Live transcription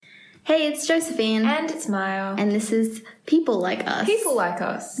Hey, it's Josephine. And it's Maya. And this is People Like Us. People Like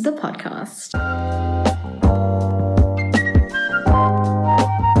Us. The podcast.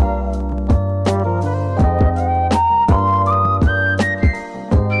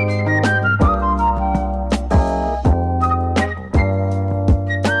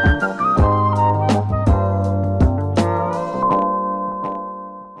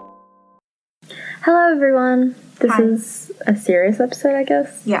 Hello, everyone. This Hi. is a serious episode, I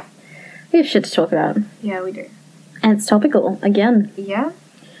guess. Yeah. We have shit to talk about. Yeah, we do. And it's topical, again. Yeah?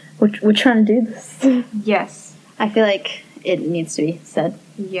 We're trying to do this. Yes. I feel like it needs to be said.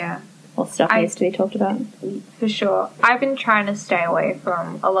 Yeah. Or stuff needs to be talked about. For sure. I've been trying to stay away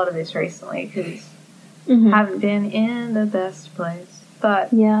from a lot of this recently because Mm-hmm. I haven't been in the best place.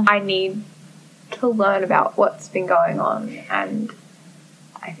 But Yeah. I need to learn about what's been going on. And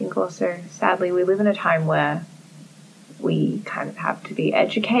I think also, sadly, we live in a time where we kind of have to be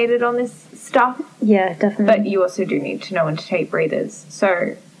educated on this stuff. Yeah, definitely. But you also do need to know when to take breathers.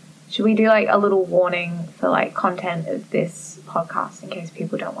 So should we do like a little warning for like content of this podcast in case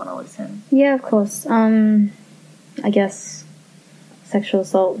people don't want to listen? Yeah, of course. I guess sexual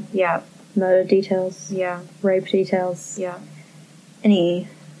assault, Yeah, murder details, yeah, rape details, yeah. any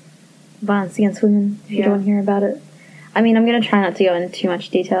violence against women, if you Yeah. don't want to hear about it. I mean, I'm going to try not to go into too much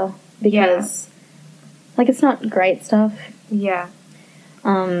detail because, like, it's not great stuff. Yeah.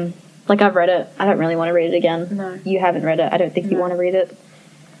 Like, I've read it. I don't really want to read it again. No. You haven't read it. I don't think you No. want to read it.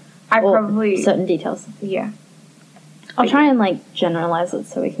 I Or probably... certain details. Yeah. I'll try and, like, generalize it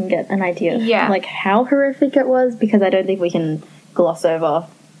so we can get an idea of, Yeah. like, how horrific it was, because I don't think we can gloss over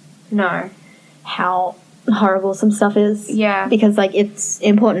No. how horrible some stuff is. Yeah. Because, like, it's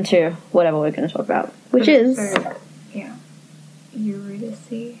important to whatever we're going to talk about, which is So, yeah.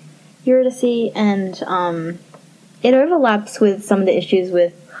 Eurydice. Eurydice, and it overlaps with some of the issues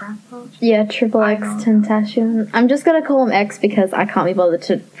with Triple I X know. Tentacion. I'm just going to call him X because I can't be bothered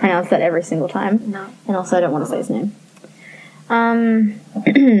to pronounce that every single time. No. And also I don't want to say his name.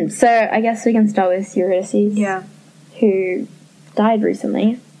 So I guess we can start with Eurydice. Yeah. Who died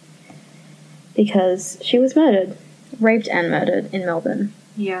recently because she was murdered. Raped and murdered in Melbourne.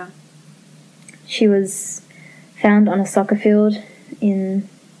 Yeah. She was found on a soccer field in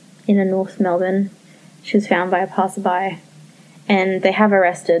North Melbourne. She was found by a passerby, and they have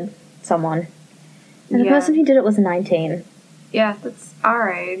arrested someone. And the Yeah. person who did it was 19. Yeah, that's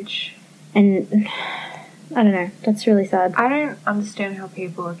our age. And I don't know, that's really sad. I don't understand how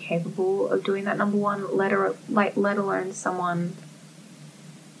people are capable of doing that. Number one, let alone someone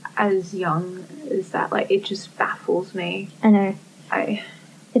as young as that. Like, it just baffles me. I know.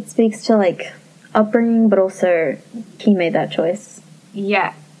 It speaks to, like, upbringing, but also he made that choice.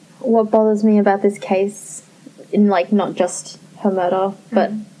 Yeah. What bothers me about this case, in, like, not just her murder,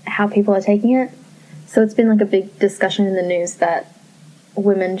 but how people are taking it. So it's been, like, a big discussion in the news that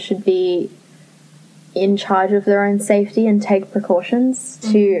women should be in charge of their own safety and take precautions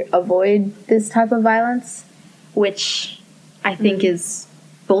to avoid this type of violence, which I think is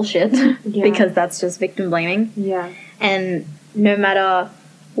bullshit, Yeah. because that's just victim blaming. Yeah. And no matter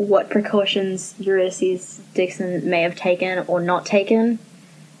what precautions Eurydice Dixon may have taken or not taken,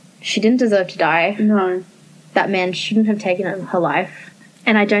 she didn't deserve to die. No. That man shouldn't have taken her life.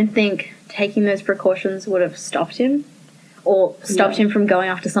 And I don't think taking those precautions would have stopped him, or stopped him from going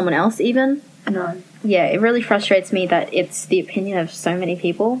after someone else even. No. Yeah, it really frustrates me that it's the opinion of so many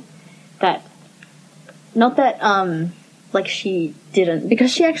people that, not that, like, she didn't,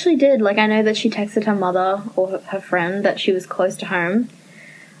 because she actually did. Like, I know that she texted her mother or her friend that she was close to home,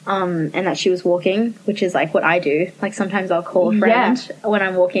 and that she was walking, which is, like, what I do. Like, sometimes I'll call a friend when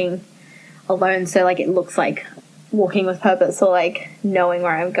I'm walking alone, so, like, it looks like walking with purpose, or, like, knowing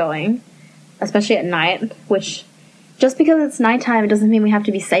where I'm going, especially at night, which, just because it's nighttime, it doesn't mean we have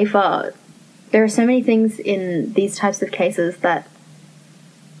to be safer. There are so many things in these types of cases that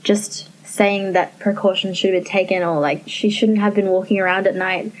just saying that precautions should have been taken, or, like, she shouldn't have been walking around at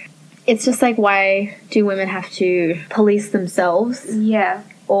night. It's just like, why do women have to police themselves Yeah.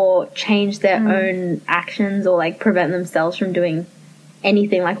 or change their own actions, or, like, prevent themselves from doing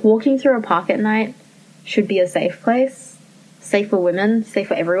anything? Like, walking through a park at night should be a safe place. Safe for women, safe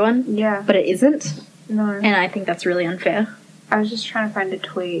for everyone. Yeah. But it isn't. No. And I think that's really unfair. I was just trying to find a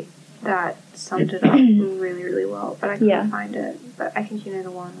tweet that summed it up really, really well, but I couldn't find it. But I think you know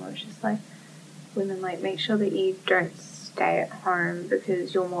the one where it's just like, women, like, make sure that you don't stay at home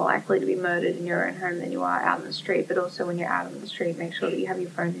because you're more likely to be murdered in your own home than you are out in the street. But also, when you're out on the street, make sure that you have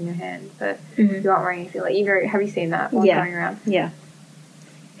your phone in your hand, but you aren't wearing anything. Like, you know, have you seen that one going around? Yeah.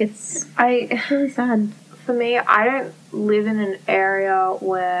 It's It's really sad. for me, I don't live in an area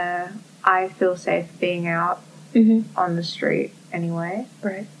where I feel safe being out on the street anyway.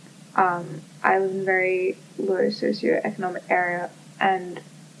 Right. I live in a very low socioeconomic area, and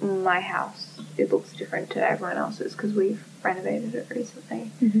my house, it looks different to everyone else's because we've renovated it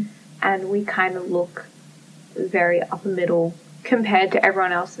recently. And we kind of look very upper middle compared to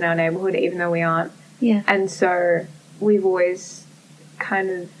everyone else in our neighborhood, even though we aren't. Yeah. And so we've always kind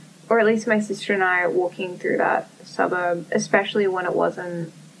of, or at least my sister and I, walking through that suburb, especially when it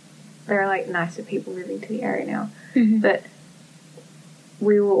wasn't, there are like nicer people moving to the area now, but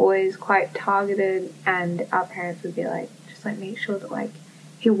we were always quite targeted, and our parents would be like, just like make sure that like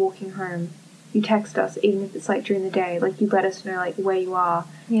if you're walking home, you text us, even if it's like during the day, like you let us know like where you are.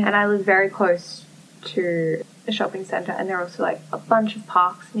 Yeah. And I live very close to a shopping centre, and there are also like a bunch of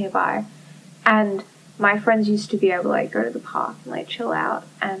parks nearby, and my friends used to be able to like go to the park and like chill out,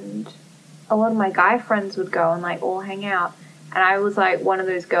 and a lot of my guy friends would go and like all hang out, and I was like one of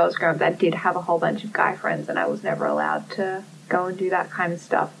those girls growing up that did have a whole bunch of guy friends, and I was never allowed to go and do that kind of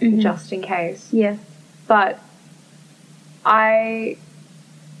stuff just in case. Yeah. But I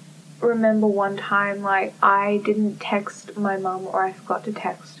remember one time, like, I didn't text my mum, or I forgot to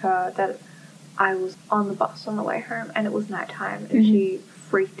text her that I was on the bus on the way home and it was nighttime, and she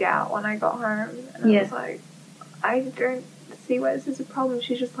freaked out when I got home, and I was like, I don't see why this is a problem.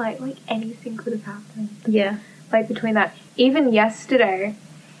 She's just like anything could have happened. Yeah. Like between that, even yesterday,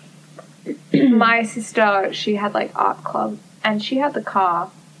 my sister, she had like art club and she had the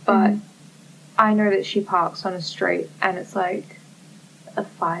car, but I know that she parks on a street and it's like a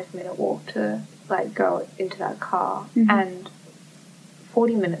 5-minute walk to like go into that car, and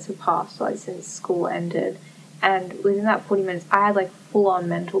 40 minutes have passed like since school ended, and within that 40 minutes I had like full-on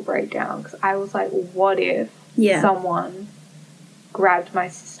mental breakdown because I was like, what if someone grabbed my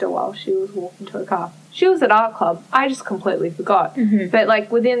sister while she was walking to a car? She was at art club. I just completely forgot. But like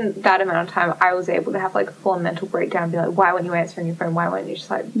within that amount of time I was able to have like a full-on mental breakdown and be like, why weren't you answering your phone? Why weren't you? Just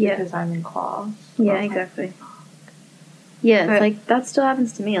like, because I'm in class. Yeah, exactly. Like, yeah, it's like that still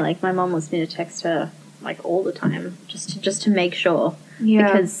happens to me. Like my mom wants me to text her like all the time just to make sure.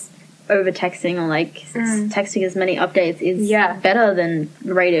 Yeah. Because over texting or like texting as many updates is better than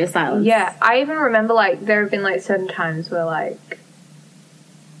radio silence. Yeah, I even remember like there have been like certain times where like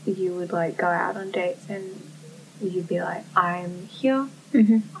you would like go out on dates and you'd be like, I'm here,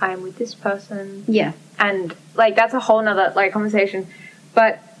 I'm with this person. Yeah. And like that's a whole nother like conversation.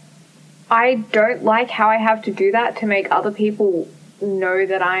 But I don't like how I have to do that to make other people know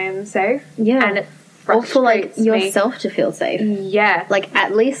that I am safe. Yeah. And it or for like yourself to feel safe. Yeah. Like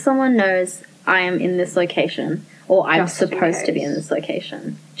at least someone knows I am in this location, or I'm supposed to be in this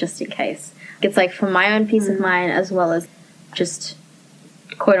location, just in case. It's like for my own peace of mind, as well as just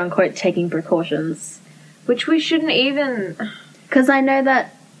quote unquote taking precautions. Which we shouldn't even. Because I know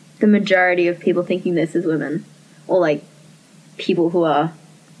that the majority of people thinking this is women, or like people who are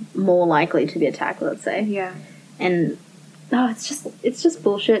more likely to be attacked, let's say. Yeah. And it's just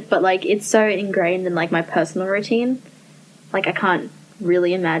bullshit, but like it's so ingrained in like my personal routine. Like I can't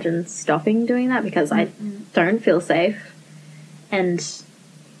really imagine stopping doing that because I don't feel safe. And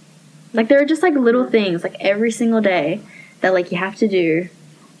like there are just like little things like every single day that like you have to do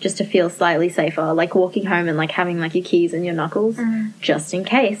just to feel slightly safer, like walking home and like having like your keys in your knuckles just in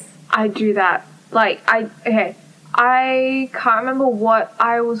case. I do that. Like I can't remember what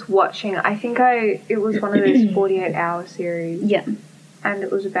I was watching. I think it was one of those 48-hour series. Yeah. And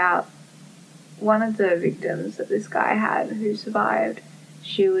it was about one of the victims that this guy had who survived.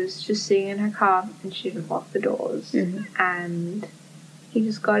 She was just sitting in her car and she didn't lock the doors. And he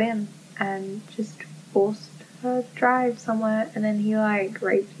just got in and just forced her to drive somewhere, and then he like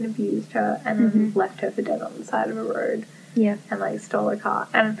raped and abused her and then left her for dead on the side of a road. Yeah. And like stole her car.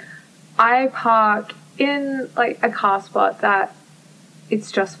 And I park in like a car spot that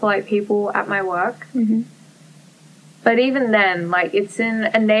it's just for like people at my work. But even then, like it's in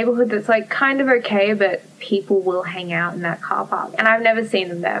a neighborhood that's like kind of okay, but people will hang out in that car park, and I've never seen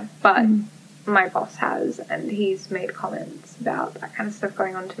them there, but my boss has, and he's made comments about that kind of stuff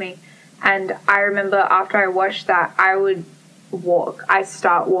going on to me. And I remember after I watched that, I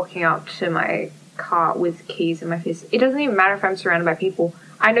start walking up to my car with keys in my fist. It doesn't even matter if I'm surrounded by people.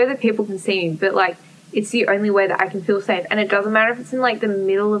 I know that people can see me, but like it's the only way that I can feel safe. And it doesn't matter if it's in like the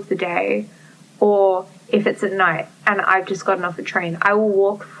middle of the day or if it's at night and I've just gotten off a train. I will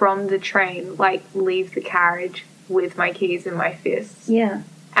walk from the train, like leave the carriage with my keys in my fists. Yeah.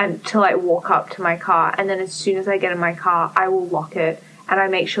 And to like walk up to my car. And then as soon as I get in my car, I will lock it and I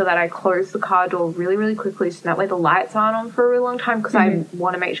make sure that I close the car door really, really quickly so that way the lights aren't on for a really long time because I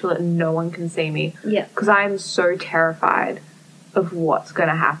want to make sure that no one can see me. Yeah. Because I'm so terrified of what's going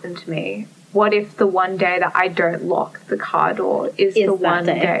to happen to me. What if the one day that I don't lock the car door is the one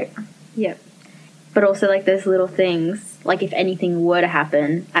day? Yeah. But also, like, those little things, like, if anything were to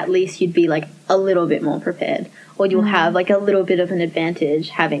happen, at least you'd be, like, a little bit more prepared. Or you'll have, like, a little bit of an advantage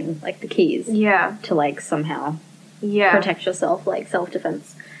having, like, the keys. Yeah. To, like, somehow protect yourself, like,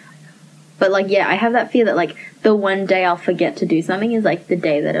 self-defense. But, like, yeah, I have that fear that, like, the one day I'll forget to do something is, like, the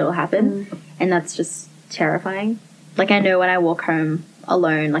day that it'll happen. And that's just terrifying. Like, I know when I walk home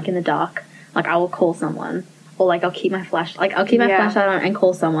alone, like, in the dark, like, I will call someone. Or, like, I'll keep my flashlight on and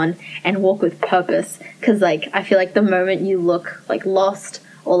call someone and walk with purpose. Because, like, I feel like the moment you look, like, lost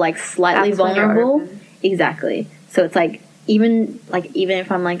or, like, slightly vulnerable... Exactly. So it's, like, even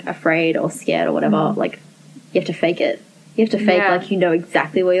if I'm, like, afraid or scared or whatever, like, you have to fake it. You have to fake, like, you know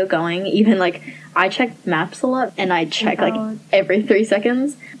exactly where you're going. Even, like, I check maps a lot, and I check, like, every 3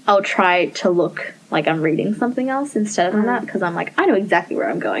 seconds. I'll try to look like I'm reading something else instead of that, because I'm like, I know exactly where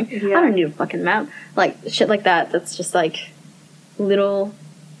I'm going. I don't need a fucking map. Like, shit like that, that's just, like, little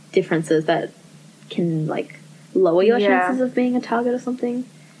differences that can, like, lower your chances of being a target or something.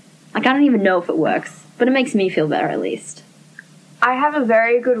 Like, I don't even know if it works, but it makes me feel better, at least. I have a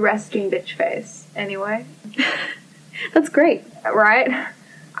very good resting bitch face, anyway. That's great. Right?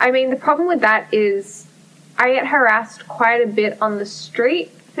 I mean, the problem with that is I get harassed quite a bit on the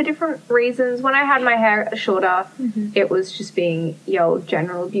street for different reasons. When I had my hair shorter, it was just being yelled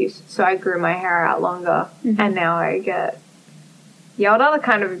general abuse. So I grew my hair out longer, and now I get yelled other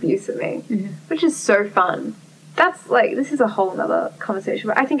kind of abuse at me, which is so fun. That's, like, this is a whole nother conversation,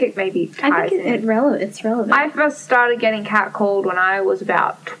 but I think it maybe ties I think it's relevant. I first started getting catcalled when I was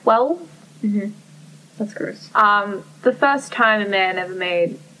about 12. That's gross. The first time a man ever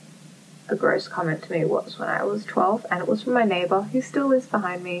made a gross comment to me was when I was 12, and it was from my neighbour, who still lives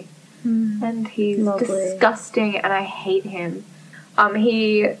behind me. And he's disgusting, and I hate him.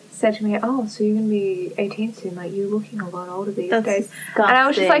 He said to me, "Oh, so you're going to be 18 soon, like, you're looking a lot older these days." Disgusting. And I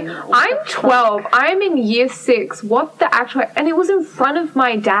was just like, I'm 12, I'm in year 6, what the actual... And it was in front of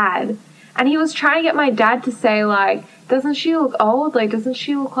my dad, and he was trying to get my dad to say, like, doesn't she look old? Like, doesn't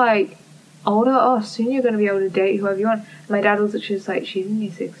she look, like, older? Oh, soon you're going to be able to date whoever you want. And my dad was literally just like, she's in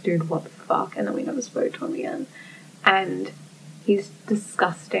year 6, dude, what the fuck? And then we never spoke to him again. And he's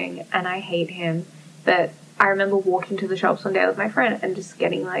disgusting, and I hate him, but... I remember walking to the shops one day with my friend and just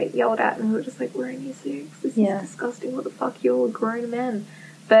getting, like, yelled at, and we were just like, we're in year 6, this is disgusting, what the fuck, you're all grown men.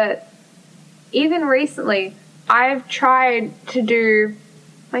 But even recently, I've tried to do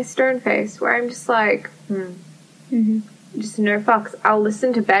my stone face, where I'm just like, just no fucks. I'll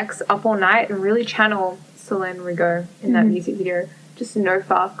listen to Bex Up All Night and really channel Selene Rigaud in that music video. Just no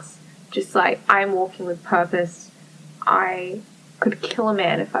fucks. Just, like, I'm walking with purpose. I could kill a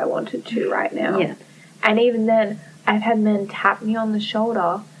man if I wanted to right now. Yeah. And even then, I've had men tap me on the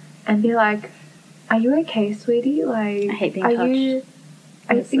shoulder and be like, "Are you okay, sweetie? Like, I hate being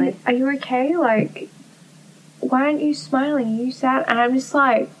touched. Are you okay? Like, why aren't you smiling? Are you sad?" And I'm just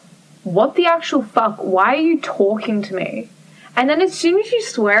like, what the actual fuck? Why are you talking to me? And then as soon as you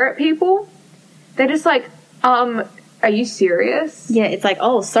swear at people, they're just like, are you serious? Yeah, it's like,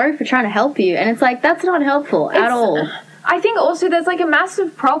 oh, sorry for trying to help you. And it's like, that's not helpful at all. I think also there's, like, a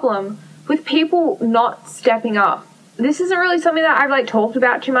massive problem with people not stepping up. This isn't really something that I've, like, talked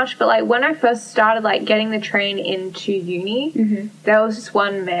about too much, but, like, when I first started, like, getting the train into uni, there was this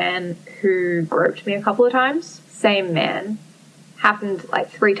one man who groped me a couple of times. Same man. Happened, like,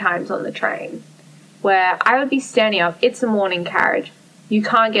 3 times on the train. Where I would be standing up. It's a morning carriage. You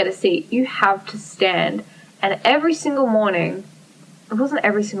can't get a seat. You have to stand. And every single morning, it wasn't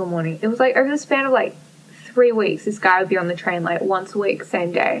every single morning, it was, like, over the span of, like, 3 weeks, this guy would be on the train, like, once a week,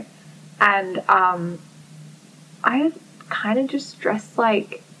 same day. And I kind of just dressed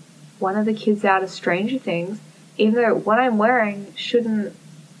like one of the kids out of Stranger Things, even though what I'm wearing shouldn't,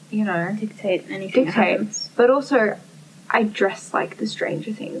 you know... Dictate anything that happens. But also, I dress like the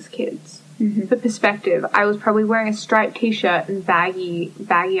Stranger Things kids. For perspective, I was probably wearing a striped t-shirt and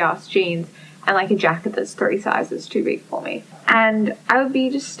baggy-ass jeans and, like, a jacket that's 3 sizes too big for me. And I would be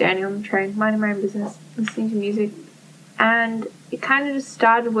just standing on the train, minding my own business, listening to music. And it kind of just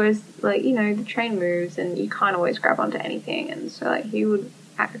started with, like, you know, the train moves and you can't always grab onto anything. And so, like, he would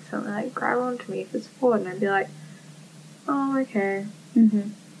accidentally, like, grab onto me for support, and I'd be like, oh, okay.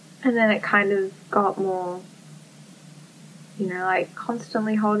 And then it kind of got more, you know, like,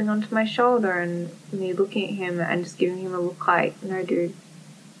 constantly holding onto my shoulder and me looking at him and just giving him a look like, no, dude,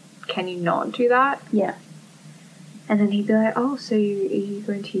 can you not do that? Yeah. And then he'd be like, oh, so are you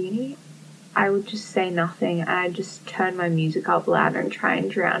going to uni? I would just say nothing, and I'd just turn my music up louder and try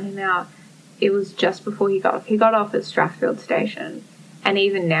and drown him out. It was just before he got off. He got off at Strathfield Station. And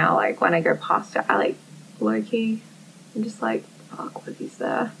even now, like, when I go past it, I, like, low-key, I'm just like, fuck, what is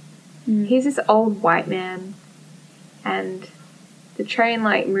there? He's this old white man, and the train,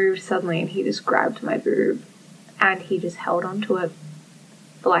 like, moved suddenly, and he just grabbed my boob, and he just held onto it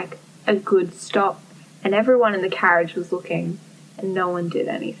for, like, a good stop. And everyone in the carriage was looking, and no one did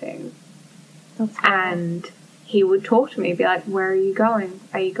anything. And he would talk to me, be like, where are you going?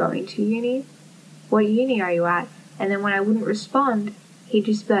 Are you going to uni? What uni are you at? And then when I wouldn't respond, he'd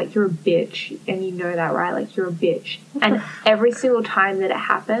just be like, you're a bitch. And you know that, right? Like, you're a bitch. And every single time that it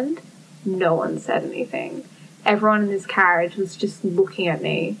happened, no one said anything. Everyone in this carriage was just looking at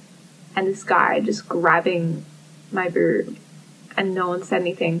me, and this guy just grabbing my boob, and no one said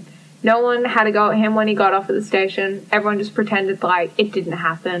anything. No one had to go at him when he got off at the station. Everyone just pretended like it didn't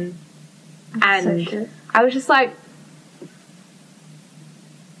happen. And so I was just like,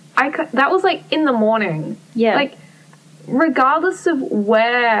 that was like in the morning. Yeah. Like, regardless of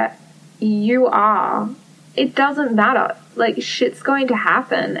where you are, it doesn't matter. Like, shit's going to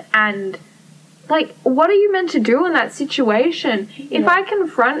happen. And, like, what are you meant to do in that situation? If I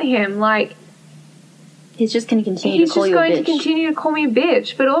confront him, like, he's just going to continue to call you a bitch. He's just going to continue to call me a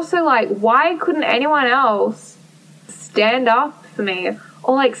bitch. But also, like, why couldn't anyone else stand up for me?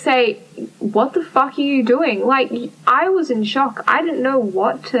 Or, like, say, what the fuck are you doing? Like, I was in shock. I didn't know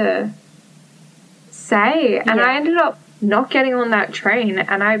what to say. And I ended up not getting on that train.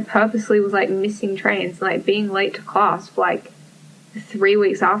 And I purposely was, like, missing trains. Like, being late to class for, like, 3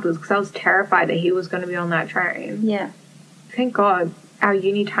 weeks afterwards. Because I was terrified that he was going to be on that train. Yeah. Thank God our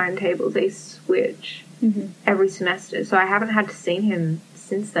uni timetables, they switch every semester. So I haven't had to see him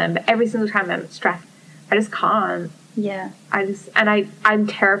since then. But every single time I'm at Strath, I just can't. Yeah. I'm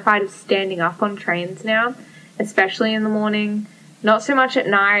terrified of standing up on trains now, especially in the morning. Not so much at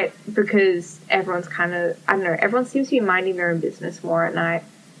night, because everyone's kind of, I don't know, everyone seems to be minding their own business more at night.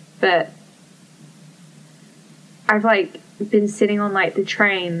 But I've, like, been sitting on, like, the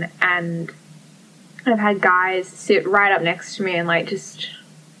train, and I've had guys sit right up next to me and, like, just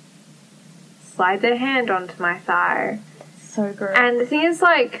slide their hand onto my thigh. So gross. And the thing is,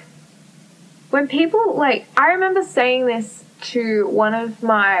 like, when people, like, I remember saying this to one of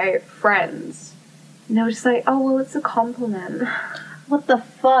my friends, and they were just like, oh, well, it's a compliment. What the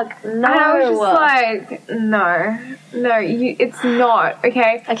fuck? No. And I was just like, no, it's not,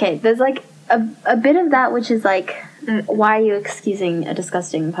 okay? Okay, there's, like, a bit of that which is, like, why are you excusing a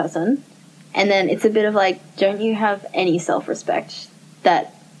disgusting person? And then it's a bit of, like, don't you have any self-respect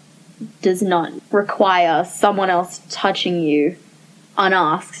that does not require someone else touching you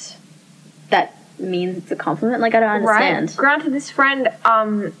unasked? That means it's a compliment? Like, I don't understand. Right. Granted, this friend,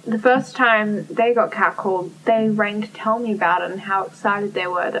 the first time they got catcalled, they rang to tell me about it and how excited they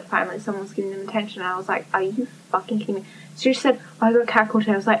were that finally someone was giving them attention. And I was like, are you fucking kidding me? So she said, oh, I got catcalled,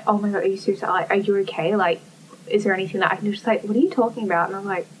 and I was like, oh my god, are you serious? Like, are you okay? Like, is there anything that I can do? She's like, what are you talking about? And I'm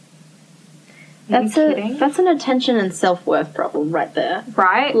like, that's an attention and self-worth problem right there.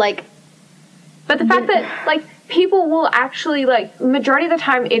 Right? Like, but the fact that, like, people will actually, like, majority of the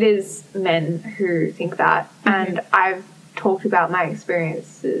time it is men who think that. And I've talked about my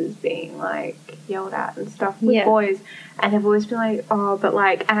experiences being, like, yelled at and stuff with boys. And they've always been like, oh, but,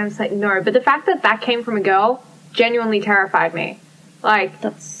 like, and I'm just like, no. But the fact that that came from a girl genuinely terrified me. Like,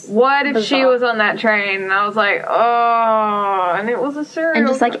 that's what if she was on that train? And I was like, oh, and it was a serial. And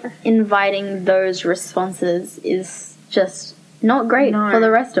just, like, inviting those responses is just not great for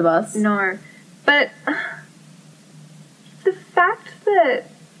the rest of us. No. But the fact that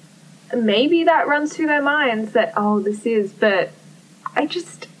maybe that runs through their minds that, oh, this is, but I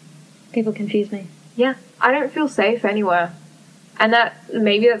just... People confuse me. Yeah, I don't feel safe anywhere. And that,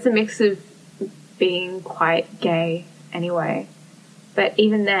 maybe that's a mix of being quite gay anyway. But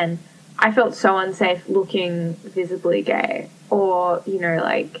even then, I felt so unsafe looking visibly gay. Or, you know,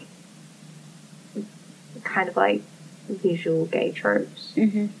 like, kind of like visual gay tropes.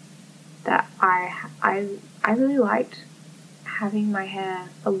 That I really liked having my hair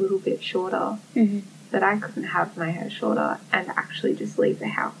a little bit shorter, but I couldn't have my hair shorter and actually just leave the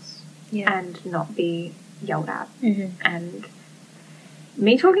house and not be yelled at. And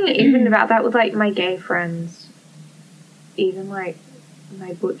me talking even about that with, like, my gay friends, even, like,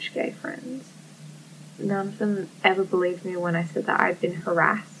 my butch gay friends, none of them ever believed me when I said that I'd been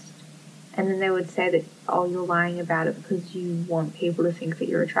harassed. And then they would say that, oh, you're lying about it because you want people to think that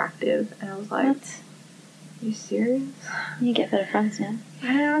you're attractive. And I was like, what? Are you serious? You get better friends now.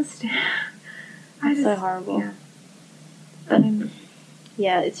 I don't understand. That's so horrible. Yeah. But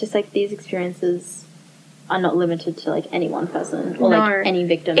yeah, it's just like these experiences are not limited to like any one person or like any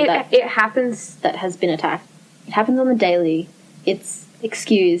victim it happens that has been attacked. It happens on the daily. It's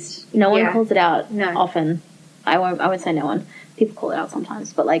excused. No one calls it out often. I won't say no one. People call it out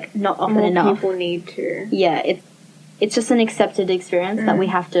sometimes, but like not often enough. People need to. Yeah, it's just an accepted experience that we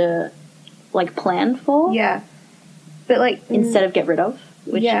have to like plan for. Yeah. But like instead of get rid of,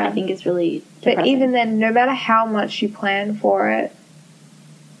 which I think is really depressing. But even then, no matter how much you plan for it,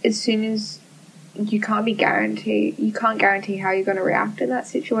 as soon as you can't guarantee how you're going to react in that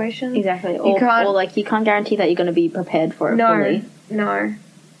situation. Exactly. Or like you can't guarantee that you're going to be prepared for it fully. No.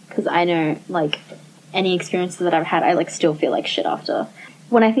 Because I know like any experiences that I've had, I like still feel like shit after.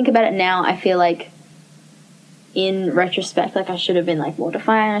 When I think about it now, I feel like in retrospect, like I should have been like more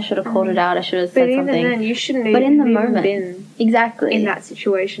defiant. I should have called it out. I should have said something. But even then, you shouldn't have been exactly in that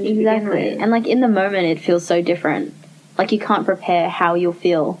situation to begin with. And like in the moment, it feels so different. Like you can't prepare how you'll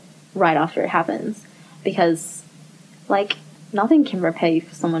feel right after it happens, because like nothing can prepare you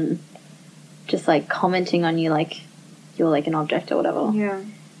for someone just like commenting on you like you're like an object or whatever. Yeah.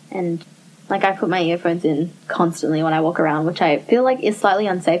 And like I put my earphones in constantly when I walk around, which I feel like is slightly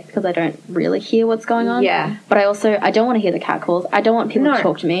unsafe because I don't really hear what's going on. Yeah. But I don't want to hear the cat calls. I don't want people to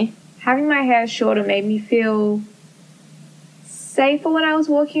talk to me. Having my hair shorter made me feel safer when I was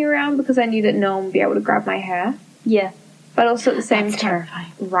walking around because I knew that no one would be able to grab my hair. Yeah. But also at the same time,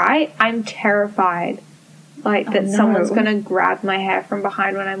 terrifying. Right? I'm terrified. Like, that someone's going to grab my hair from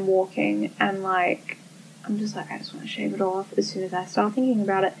behind when I'm walking, and, like, I'm just like, I just want to shave it off as soon as I start thinking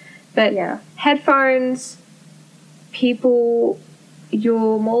about it. But headphones, you're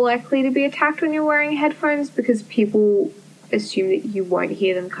more likely to be attacked when you're wearing headphones because people assume that you won't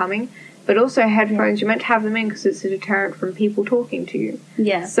hear them coming. But also headphones, you're meant to have them in because it's a deterrent from people talking to you.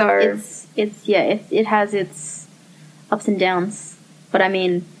 Yeah. So it has its ups and downs, but I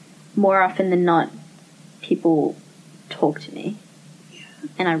mean, more often than not, people talk to me,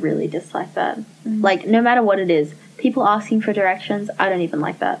 and I really dislike that. Like, no matter what it is, people asking for directions, I don't even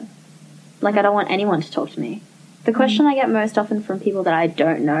like that. Like, I don't want anyone to talk to me. The question I get most often from people that I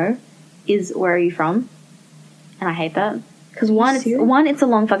don't know is, where are you from? And I hate that. Because one, it's a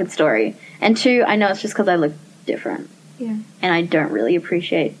long fucking story, and two, I know it's just because I look different. Yeah. And I don't really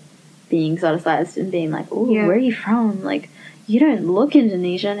appreciate being exoticized and being like, ooh, where are you from? Like, you don't look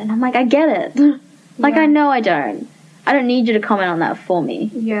Indonesian. And I'm like, I get it. Like, I know I don't. I don't need you to comment on that for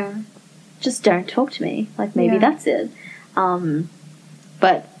me. Yeah. Just don't talk to me. Like, maybe that's it.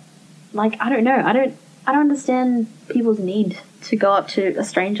 But, like, I don't know. I don't understand people's need to go up to a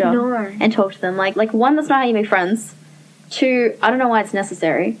stranger and talk to them. Like, one, that's not how you make friends. Two, I don't know why it's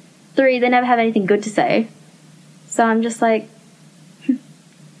necessary. Three, they never have anything good to say. So I'm just like,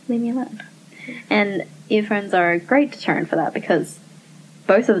 leave me alone. And earphones are a great deterrent for that because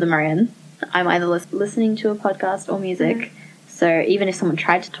both of them are in. I'm either listening to a podcast or music. So even if someone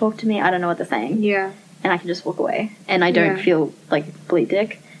tried to talk to me, I don't know what they're saying. Yeah. And I can just walk away. And I don't feel like bleed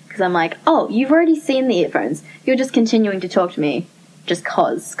dick because I'm like, oh, you've already seen the earphones. You're just continuing to talk to me just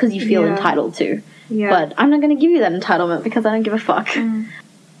because you feel entitled to. Yeah. But I'm not going to give you that entitlement because I don't give a fuck.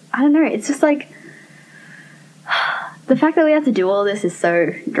 I don't know. It's just like, the fact that we have to do all this is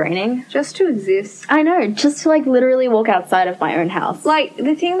so draining. Just to exist. I know. Just to, like, literally walk outside of my own house. Like,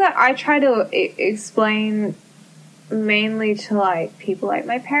 the thing that I try to explain mainly to, like, people, like,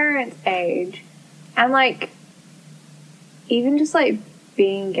 my parents' age, and, like, even just, like,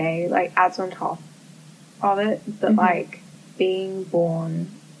 being gay, like, adds on top of it, but, like, being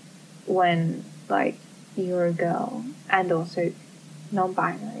born when, like, you're a girl, and also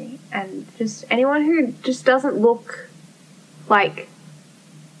non-binary, and just anyone who just doesn't look like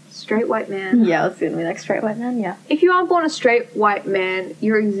straight white man. Yeah, it's gonna be like straight white man, yeah. If you are born a straight white man,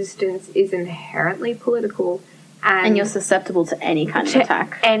 your existence is inherently political, and you're susceptible to any kind of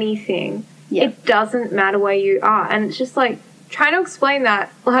attack. Anything. Yeah. It doesn't matter where you are. And it's just like, trying to explain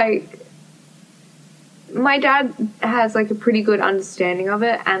that, like, my dad has, like, a pretty good understanding of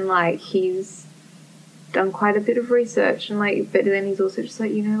it, and, like, he's done quite a bit of research, and, like, but then he's also just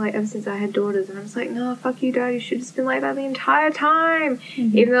like, you know, like, ever since I had daughters, and I'm just like, no, fuck you, Dad, you should have just been like that the entire time.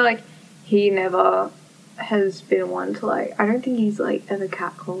 Even though, like, he never has been one to, like, I don't think he's, like, ever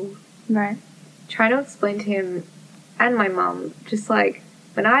catcalled. Right. Trying to explain to him and my mum, just, like,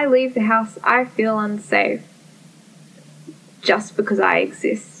 when I leave the house, I feel unsafe just because I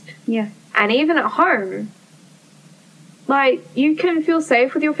exist. Yeah. And even at home, like, you can feel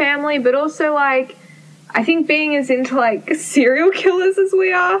safe with your family, but also, like, I think being as into, like, serial killers as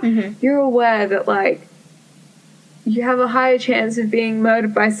we are, you're aware that, like, you have a higher chance of being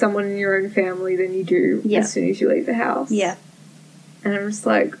murdered by someone in your own family than you do as soon as you leave the house. Yeah. And I'm just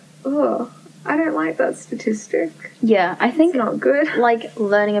like, oh, I don't like that statistic. Yeah, I think... It's not good. Like,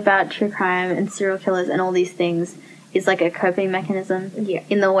 learning about true crime and serial killers and all these things is like a coping mechanism. Yeah.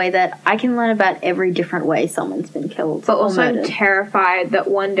 In the way that I can learn about every different way someone's been killed. But also murdered. I'm terrified that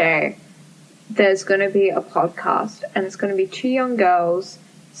one day there's going to be a podcast and it's going to be two young girls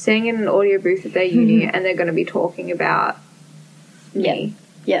sitting in an audio booth at their uni and they're going to be talking about me.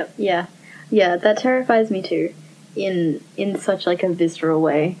 Yeah, that terrifies me too, in such like a visceral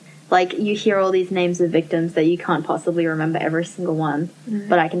way. Like, you hear all these names of victims that you can't possibly remember every single one,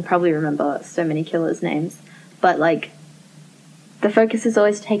 but I can probably remember so many killers' names. But like, the focus is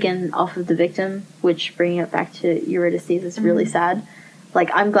always taken off of the victim, which, bringing it back to Eurydice, is really sad. Like,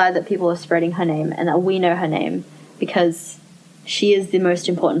 I'm glad that people are spreading her name and that we know her name, because she is the most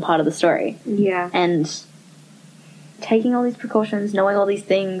important part of the story. Yeah. And taking all these precautions, knowing all these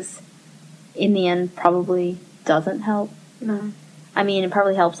things, in the end probably doesn't help. No. I mean, it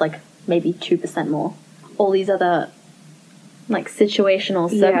probably helps like maybe 2% more. All these other like situational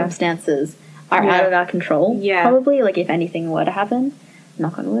circumstances are out of our control. Yeah. Probably, like, if anything were to happen.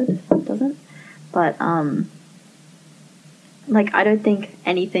 Knock on wood, it doesn't. But like, I don't think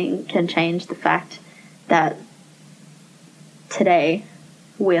anything can change the fact that today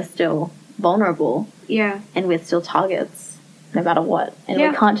we're still vulnerable. Yeah. And we're still targets, no matter what. And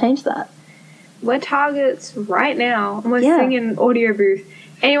we can't change that. We're targets right now. And we're sitting in an audio booth.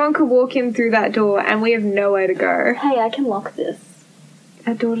 Anyone could walk in through that door and we have nowhere to go. Hey, I can lock this.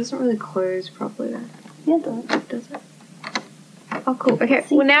 That door doesn't really close properly though. Yeah, it does. Does it? Oh, cool. Okay,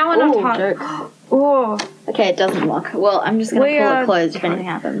 well, now we're not targets. Oh. Okay, it doesn't lock. Well, I'm just going to pull it closed if anything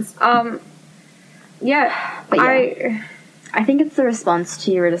happens. Yeah. But I think it's the response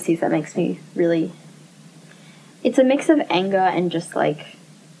to Eurydice that makes me really... It's a mix of anger and just, like,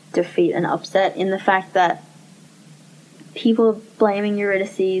 defeat and upset in the fact that people are blaming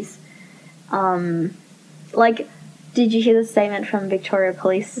Eurydice. Like, did you hear the statement from Victoria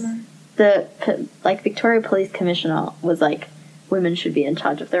Police? No. The Victoria Police Commissioner was like, women should be in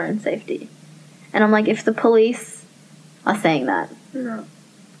charge of their own safety. And I'm like, if the police are saying that, no.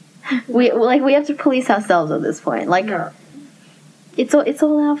 we have to police ourselves at this point. Like, no. It's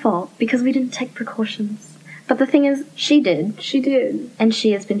all our fault because we didn't take precautions. But the thing is, she did. She did. And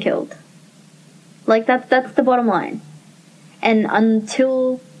she has been killed. Like, that's the bottom line. And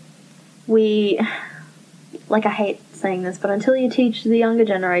until we... Like, I hate saying this, but until you teach the younger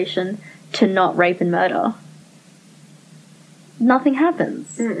generation to not rape and murder, nothing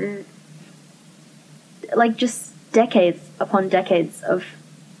happens. Mm-mm. Like, just decades upon decades of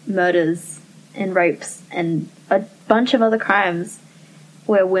murders and rapes and a bunch of other crimes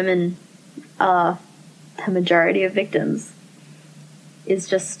where women are the majority of victims is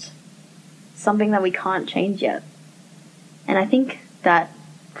just something that we can't change yet. And I think that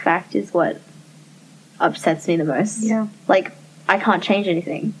fact is what upsets me the most. Yeah. Like, I can't change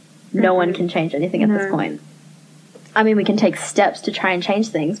anything. No one can change anything at this point. I mean, we can take steps to try and change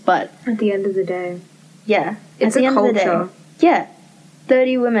things, but... At the end of the day. Yeah. It's at the a end culture. Of the day, yeah.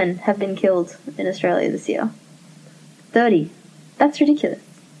 30 women have been killed in Australia this year. 30. That's ridiculous.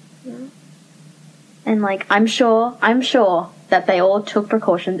 Yeah. And, like, I'm sure that they all took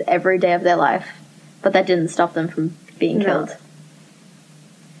precautions every day of their life, but that didn't stop them from being killed.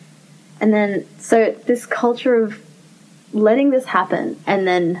 And then, so this culture of letting this happen and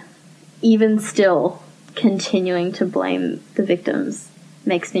then even still continuing to blame the victims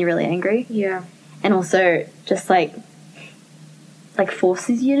makes me really angry. Yeah. And also just like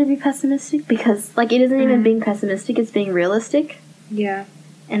forces you to be pessimistic because like it isn't even being pessimistic, it's being realistic. Yeah.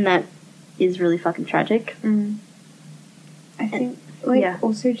 And that is really fucking tragic. I think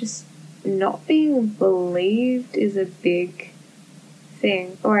also just not being believed is a big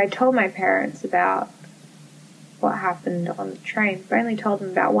thing. Or I told my parents about what happened on the train, but I only told them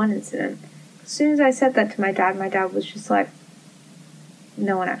about one incident. As soon as I said that to my dad was just like,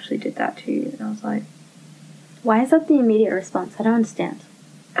 no one actually did that to you. And I was like, why is that the immediate response? I don't understand.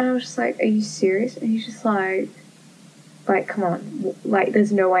 And I was just like, are you serious? And he's just like, come on, like,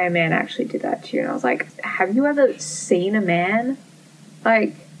 there's no way a man actually did that to you. And I was like, have you ever seen a man?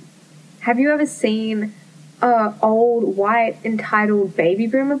 Like, have you ever seen a old, white, entitled baby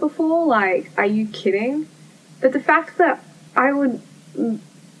boomer before? Like, are you kidding? But the fact that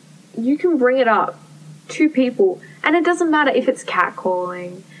you can bring it up to people, and it doesn't matter if it's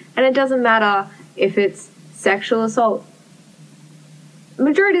catcalling, and it doesn't matter if it's sexual assault.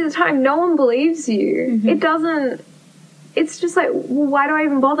 Majority of the time, no one believes you. It doesn't... It's just like, well, why do I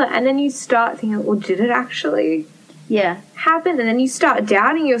even bother? And then you start thinking, well, did it actually? happened, and then you start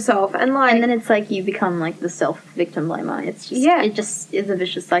doubting yourself, and like, and then it's like you become like the self-victim blamer. It's just, it just is a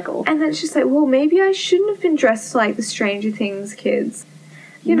vicious cycle. And then it's just like, well, maybe I shouldn't have been dressed like the Stranger Things kids.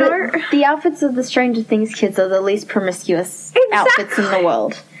 You know? The outfits of the Stranger Things kids are the least promiscuous outfits in the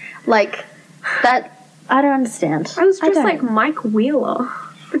world. Like, that, I don't understand. I was dressed like Mike Wheeler.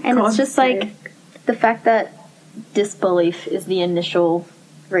 And it's just like, the fact that disbelief is the initial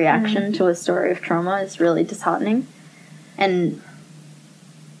reaction to a story of trauma is really disheartening. And,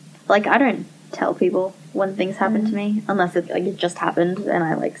 like, I don't tell people when things happen to me, unless it just happened and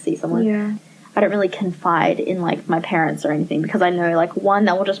I, like, see someone. Yeah. I don't really confide in, like, my parents or anything because I know, like, one,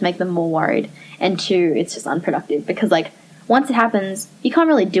 that will just make them more worried, and two, it's just unproductive because, like, once it happens, you can't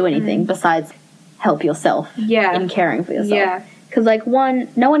really do anything besides help yourself in caring for yourself. Yeah. Because, like, one,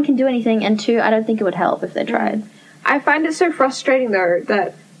 no one can do anything, and two, I don't think it would help if they tried. I find it so frustrating, though,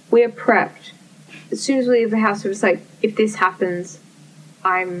 that we're prepped. As soon as we leave the house, we're just like, if this happens,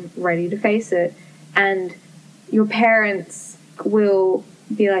 I'm ready to face it. And your parents will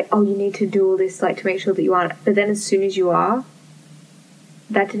be like, oh, you need to do all this, like, to make sure that you aren't. But then as soon as you are,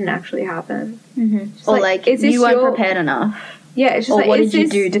 that didn't actually happen. Mm-hmm. Or, like you weren't prepared enough. Yeah, it's just or like, what did you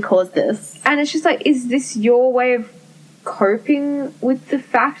do to cause this? And it's just like, is this your way of coping with the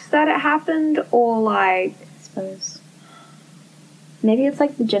fact that it happened? Or, like... I suppose. Maybe it's,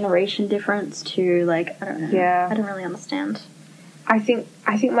 like, the generation difference, too. Like, I don't know. Yeah. I don't really understand. I think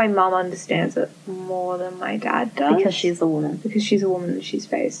my mum understands it more than my dad does. Because she's a woman. Because she's a woman and she's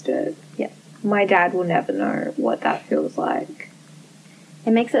faced it. Yeah. My dad will never know what that feels like.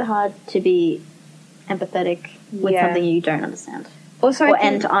 It makes it hard to be empathetic with something you don't understand. Also,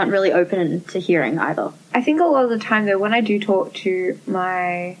 and aren't really open to hearing either. I think a lot of the time, though, when I do talk to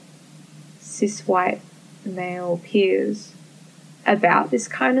my cis white male peers about this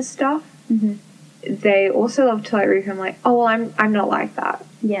kind of stuff, they also love to, like, reaffirm, like, oh, well, I'm not like that.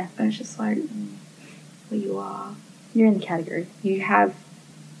 Yeah. And it's just like, well, you are. You're in the category. You have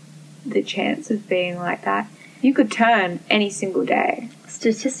the chance of being like that. You could turn any single day.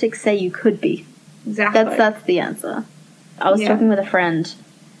 Statistics say you could be. Exactly. That's the answer. I was talking with a friend,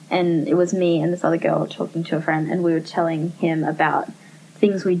 and it was me and this other girl talking to a friend, and we were telling him about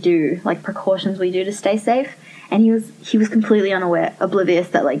things we do, like precautions we do to stay safe. And he was completely oblivious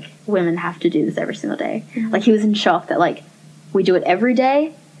that, like, women have to do this every single day. Like, he was in shock that, like, we do it every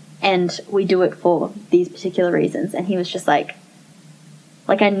day, and we do it for these particular reasons. And he was just like,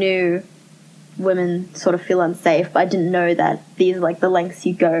 I knew women sort of feel unsafe, but I didn't know that these are, like, the lengths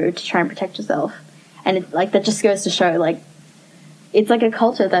you go to try and protect yourself. And, it, like, that just goes to show, like, it's, like, a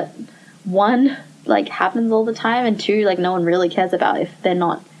culture that, one, like, happens all the time, and two, like, no one really cares about if they're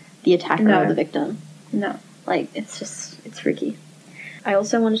not the attacker or the victim. No. Like, it's freaky. I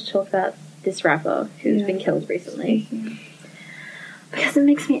also wanted to talk about this rapper who's been killed recently. Because it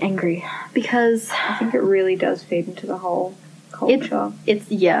makes me angry. Because I think it really does feed into the whole culture.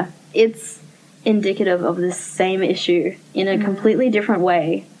 It's indicative of the same issue in a completely different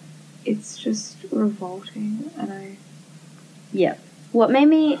way. It's just revolting, and What made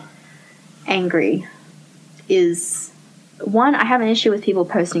me angry is, one, I have an issue with people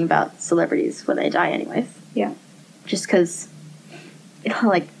posting about celebrities when they die anyways. Yeah. Just because,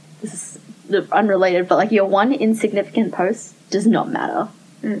 like, this is unrelated, but, like, your one insignificant post does not matter.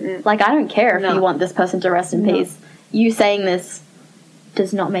 Like, I don't care if you want this person to rest in peace. You saying this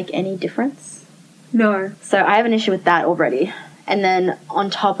does not make any difference. No. So I have an issue with that already. And then on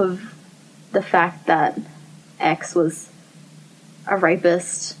top of the fact that X was a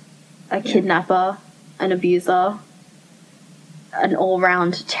rapist, a kidnapper, an abuser, an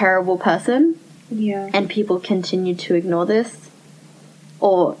all-round terrible person, and people continued to ignore this,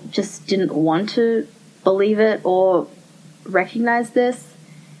 or just didn't want to believe it or recognize this,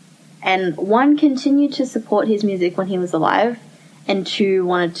 and one, continued to support his music when he was alive, and two,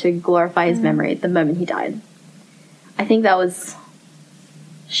 wanted to glorify his memory the moment he died. I think that was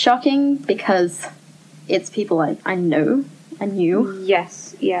shocking because it's people I knew.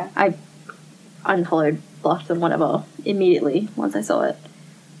 Yes, yeah. I unfollowed, blocked them, whatever, immediately once I saw it.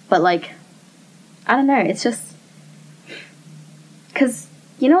 But, like, I don't know, it's just... Because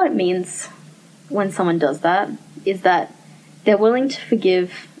you know what it means when someone does that? Is that they're willing to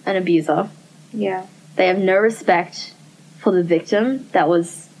forgive an abuser. Yeah. They have no respect for the victim that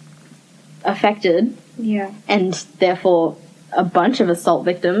was affected. Yeah. And therefore a bunch of assault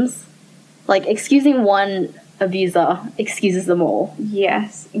victims. Like, excusing one abuser excuses them all.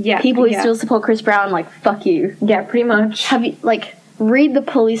 Yes. Yeah. People who still support Chris Brown, like, fuck you. Yeah, pretty much. Have you, like, read the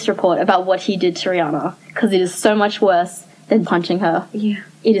police report about what he did to Rihanna, because it is so much worse than punching her. Yeah.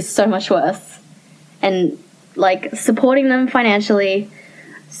 It is so much worse. And Like, supporting them financially,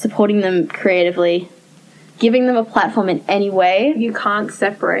 supporting them creatively, giving them a platform in any way. You can't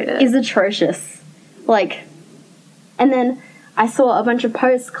separate it. Is atrocious. Like, and then I saw a bunch of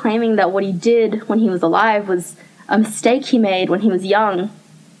posts claiming that what he did when he was alive was a mistake he made when he was young.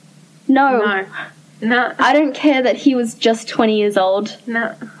 No. I don't care that he was just 20 years old.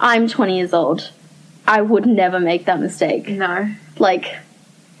 No. I'm 20 years old. I would never make that mistake. No. Like,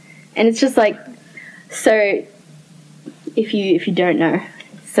 and it's just like, so if you don't know,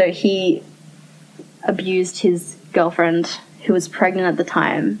 so he abused his girlfriend who was pregnant at the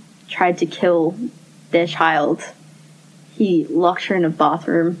time, tried to kill their child. He locked her in a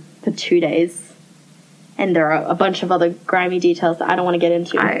bathroom for 2 days. And there are a bunch of other grimy details that I don't want to get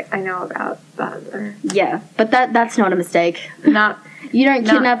into. I know about that though. Yeah, but that's not a mistake. No. You don't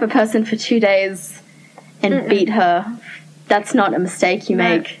kidnap a person for 2 days and beat her. That's not a mistake you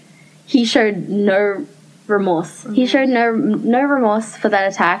make. He showed no remorse. He showed no remorse for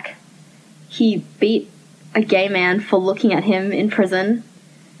that attack. He beat a gay man for looking at him in prison.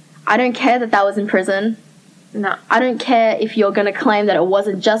 I don't care that was in prison. No. I don't care if you're going to claim that it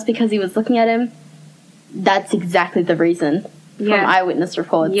wasn't just because he was looking at him. That's exactly the reason from eyewitness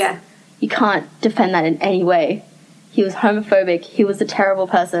reports. Yeah. You can't defend that in any way. He was homophobic. He was a terrible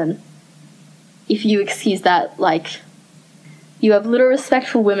person. If you excuse that, like, you have little respect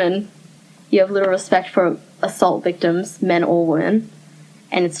for women. You have little respect for assault victims, men or women.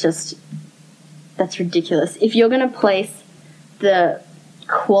 And it's just, that's ridiculous. If you're going to place the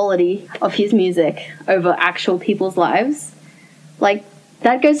quality of his music over actual people's lives, like,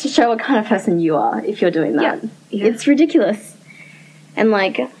 that goes to show what kind of person you are if you're doing that. Yeah. It's ridiculous. And,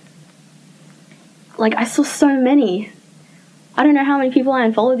 like, I saw so many. I don't know how many people I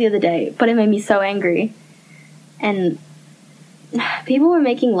unfollowed the other day, but it made me so angry. And people were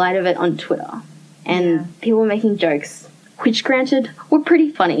making light of it on Twitter. And people were making jokes, which, granted, were pretty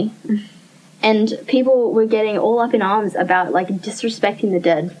funny. And people were getting all up in arms about, like, disrespecting the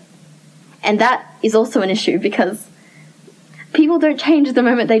dead. And that is also an issue because people don't change the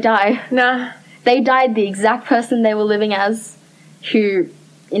moment they die. Nah. They died the exact person they were living as, who,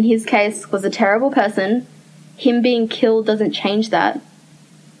 in his case, was a terrible person. Him being killed doesn't change that.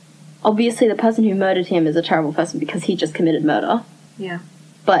 Obviously, the person who murdered him is a terrible person because he just committed murder. Yeah.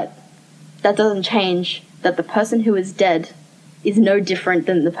 But that doesn't change that the person who is dead is no different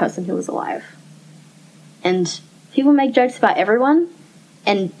than the person who was alive. And people make jokes about everyone,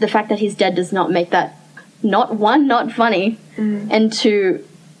 and the fact that he's dead does not make that, not funny, and to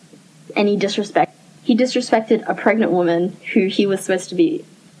any disrespect. He disrespected a pregnant woman who he was supposed to be,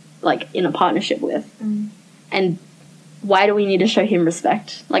 like, in a partnership with. And why do we need to show him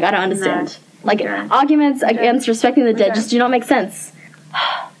respect? Like, I don't understand. No, like, arguments against respecting the dead just do not make sense.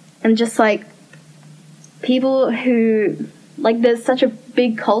 And just, like, people who, like, there's such a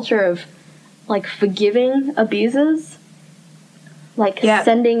big culture of, like, forgiving abusers. Like,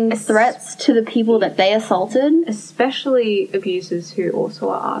 sending threats to the people that they assaulted. Especially abusers who also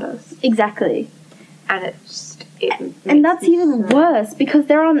are artists. Exactly. And it's just... And that's even worse because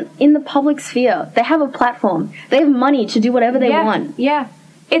they're in the public sphere. They have a platform. They have money to do whatever they want. Yeah.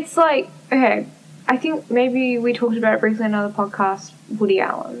 It's like, okay, I think maybe we talked about it briefly in another podcast, Woody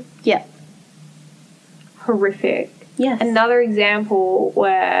Allen. Yeah. Horrific. Yes. Another example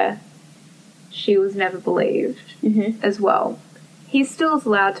where she was never believed as well. He still is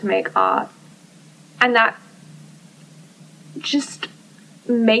allowed to make art. And that just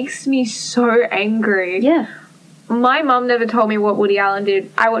makes me so angry. Yeah. My mum never told me what Woody Allen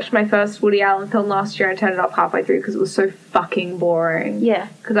did. I watched my first Woody Allen film last year and turned it off halfway through because it was so fucking boring. Yeah.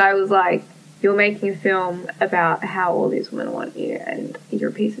 Because I was like, you're making a film about how all these women want you and you're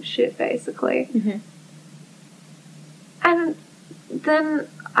a piece of shit, basically. And then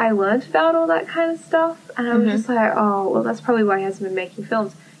I learned about all that kind of stuff and I was just like, oh, well, that's probably why he hasn't been making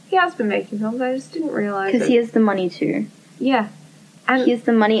films. He has been making films, I just didn't realise. Because he has the money to. Yeah. And he has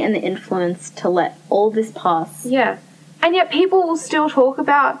the money and the influence to let all this pass. Yeah. And yet people will still talk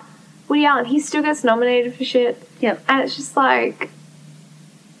about Woody Allen. He still gets nominated for shit. Yep. And it's just like...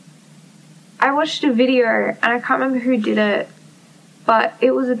 I watched a video, and I can't remember who did it, but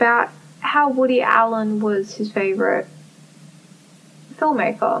it was about how Woody Allen was his favourite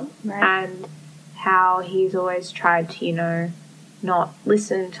filmmaker. Right. And how he's always tried to, you know, not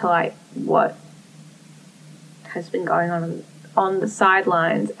listen to, like, what has been going on the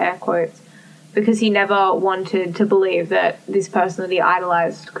sidelines, air quotes, because he never wanted to believe that this person that he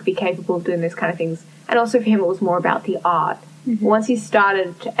idolized could be capable of doing this kind of things. And also for him, it was more about the art. Once he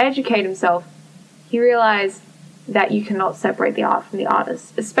started to educate himself, he realized that you cannot separate the art from the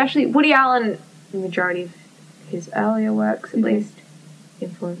artist. Especially Woody Allen, the majority of his earlier works, at least,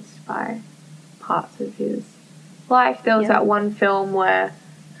 influenced by parts of his life. There was that one film where,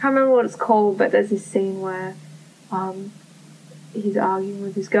 I can't remember what it's called, but there's this scene where he's arguing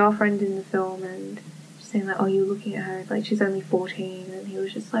with his girlfriend in the film and she's saying like, oh, you're looking at her like she's only 14, and he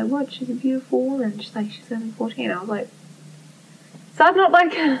was just like, what, she's a beautiful woman. She's like, she's only 14. I was like, is that not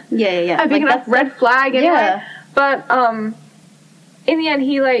like a big enough red flag anyway? Yeah. But in the end,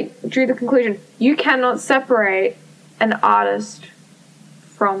 he like drew the conclusion, you cannot separate an artist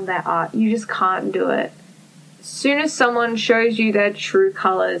from their art. You just can't do it. As soon as someone shows you their true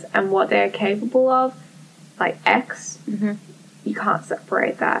colours and what they're capable of, like X, you can't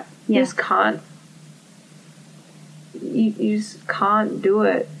separate that. You just can't. You just can't do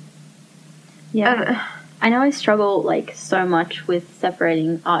it. Yeah. I know I struggle, like, so much with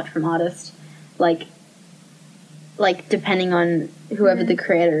separating art from artist. Like depending on whoever the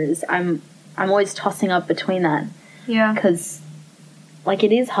creator is, I'm always tossing up between that. Yeah. Because, like,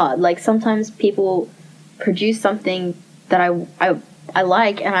 it is hard. Like, sometimes people produce something that I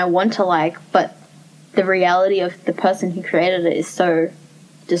like and I want to like, but the reality of the person who created it is so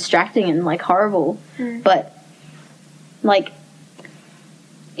distracting and, like, horrible. But, like,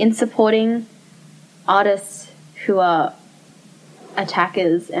 in supporting artists who are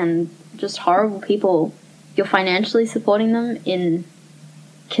attackers and just horrible people, you're financially supporting them in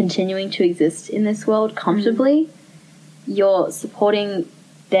continuing to exist in this world comfortably. You're supporting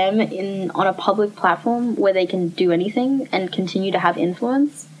them on a public platform where they can do anything and continue to have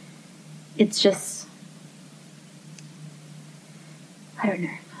influence. It's just, I don't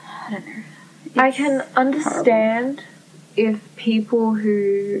know. I can understand if people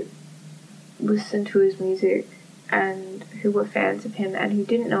who listen to his music and who were fans of him and who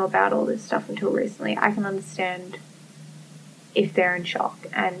didn't know about all this stuff until recently, I can understand if they're in shock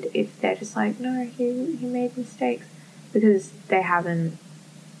and if they're just like, no, he made mistakes, because they haven't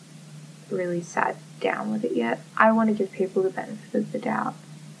really sat down with it yet. I want to give people the benefit of the doubt,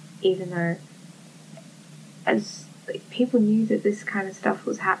 even though as like, people knew that this kind of stuff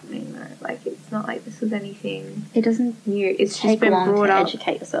was happening, though. Like, it's not like this was anything. It doesn't new. It's take just been long brought to up.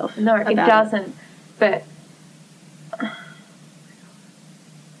 educate yourself. No, it doesn't. But I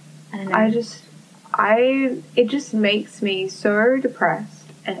don't know. It just makes me so depressed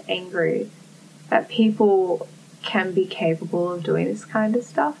and angry that people can be capable of doing this kind of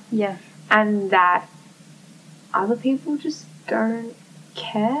stuff. Yeah. And that other people just don't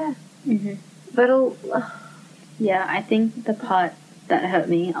care. But yeah, I think the part that hurt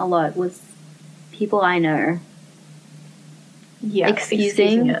me a lot was people I know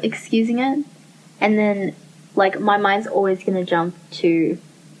excusing it. And then, like, my mind's always going to jump to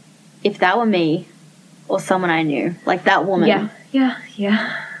if that were me or someone I knew, like that woman. Yeah.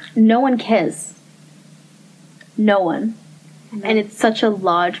 No one cares. No one. No. And it's such a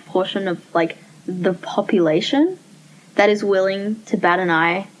large portion of, like, the population that is willing to bat an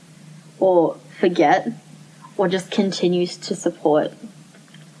eye or forget or just continues to support,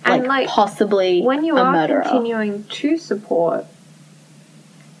 like possibly when you a are murderer. Continuing to support,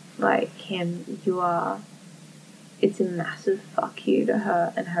 like, him, it's a massive fuck you to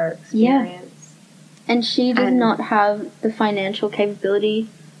her and her experience. Yeah. And she does not have the financial capability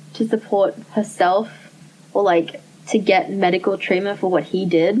to support herself or, like, to get medical treatment for what he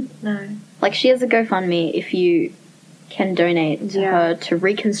did. No. Like, she has a GoFundMe if you can donate to her to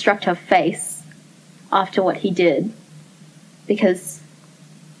reconstruct her face after what he did. Because,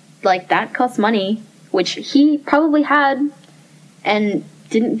 like, that costs money, which he probably had and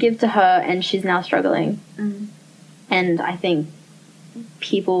didn't give to her, and she's now struggling. And I think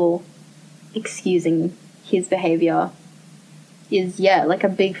people excusing his behaviour is, like a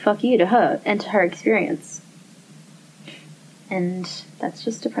big fuck you to her and to her experience. And that's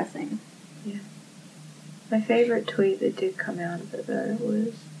just depressing. Yeah. My favourite tweet that did come out of it, though,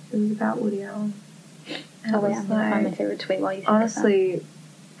 was about Woody Allen. And I'm going to find my favourite tweet while you think honestly,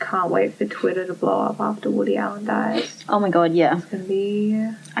 can't wait for Twitter to blow up after Woody Allen dies. Oh my god, yeah. It's going to be...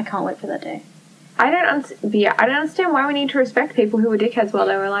 I can't wait for that day. I don't understand why we need to respect people who were dickheads while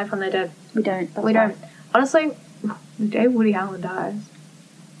they were alive when they're dead. We don't. We don't. Honestly, the day Woody Allen dies...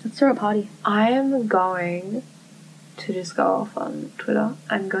 Let's throw a party. I am going to just go off on Twitter.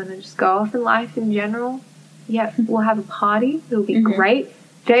 I'm going to just go off in life in general. Yeah, we'll have a party. It'll be great.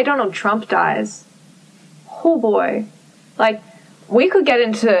 The day Donald Trump dies... Oh boy. Like, we could get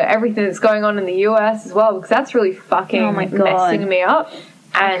into everything that's going on in the US as well, because that's really fucking messing me up.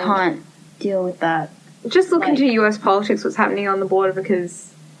 And I can't deal with that. Just look into US politics, what's happening on the border,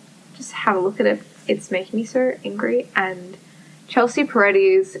 because just have a look at it. It's making me so angry, and Chelsea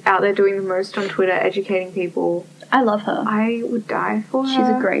Peretti is out there doing the most on Twitter, educating people. I love her. I would die for her. She's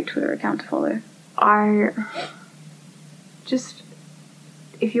a great Twitter account to follow.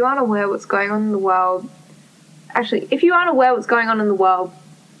 If you aren't aware what's going on in the world, if you aren't aware what's going on in the world,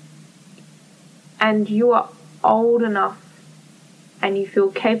 and you are old enough and you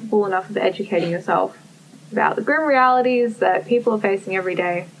feel capable enough of educating yourself about the grim realities that people are facing every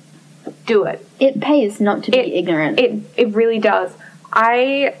day, do it. It pays not to be ignorant. It really does.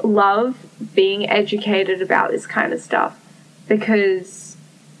 I love being educated about this kind of stuff because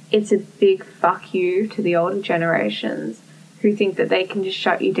it's a big fuck you to the older generations who think that they can just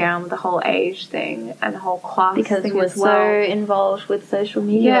shut you down with the whole age thing and the whole class because thing we're as well. so involved with social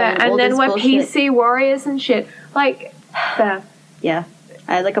media. Yeah, and then we're bullshit. PC warriors and shit. Like, yeah.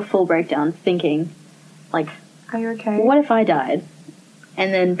 I had like a full breakdown thinking, like, are you okay? What if I died?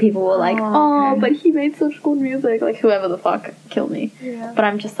 And then people were like, okay. but he made such good music. Like, whoever the fuck killed me. Yeah. But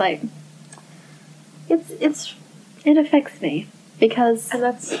I'm just like, it affects me. Because and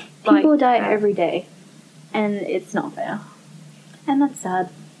that's people die every day. And it's not fair. And that's sad.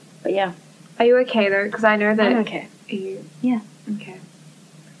 But yeah. Are you okay though? Because I know that... I'm okay. Are you? Yeah. Okay.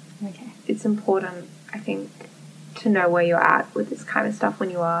 I'm okay. It's important, I think, to know where you're at with this kind of stuff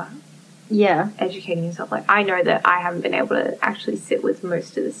when you are educating yourself. Like, I know that I haven't been able to actually sit with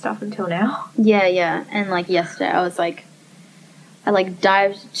most of this stuff until now. Yeah. And like yesterday I was like, I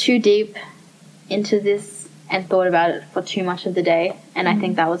dived too deep into this and thought about it for too much of the day. And I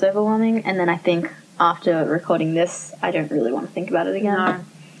think that was overwhelming. And then I think after recording this, I don't really want to think about it again.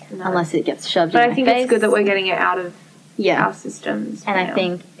 No. Unless it gets shoved in my face. But I think it's good that we're getting it out of our systems. And I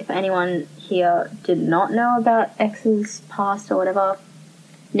think if anyone here did not know about X's past or whatever,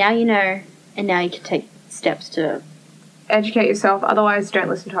 now you know, and now you can take steps to educate yourself. Otherwise, don't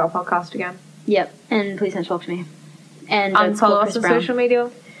listen to our podcast again. Yep. And please don't talk to me. And unfollow us on social media.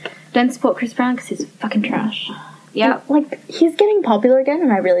 Don't support Chris Brown because he's fucking trash. Yeah. He's getting popular again,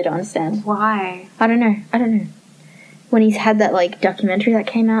 and I really don't understand. Why? I don't know. When he's had that, documentary that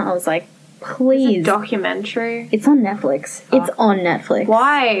came out, I was like, please. It's a documentary? It's on Netflix. It's on Netflix.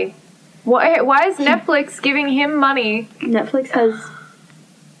 Why? Why is Netflix giving him money? Netflix has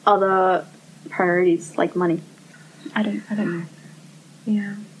other priorities, like money. I don't know.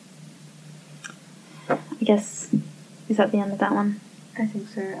 Yeah. I guess, is that the end of that one? I think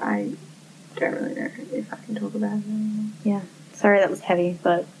so. I don't really know if I can talk about it anymore. Yeah. Sorry that was heavy,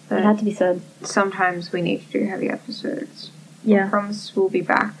 but it had to be said. Sometimes we need to do heavy episodes. Yeah. I promise we'll be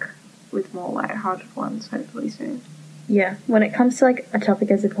back with more lighthearted ones hopefully soon. Yeah. When it comes to a topic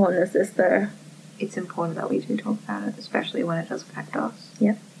as important as this though, it's important that we do talk about it, especially when it does affect us.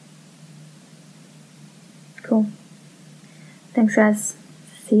 Yep. Cool. Thanks guys.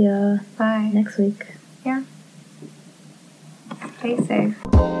 See ya Bye. next week. Yeah. Stay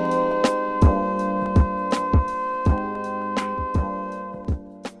safe.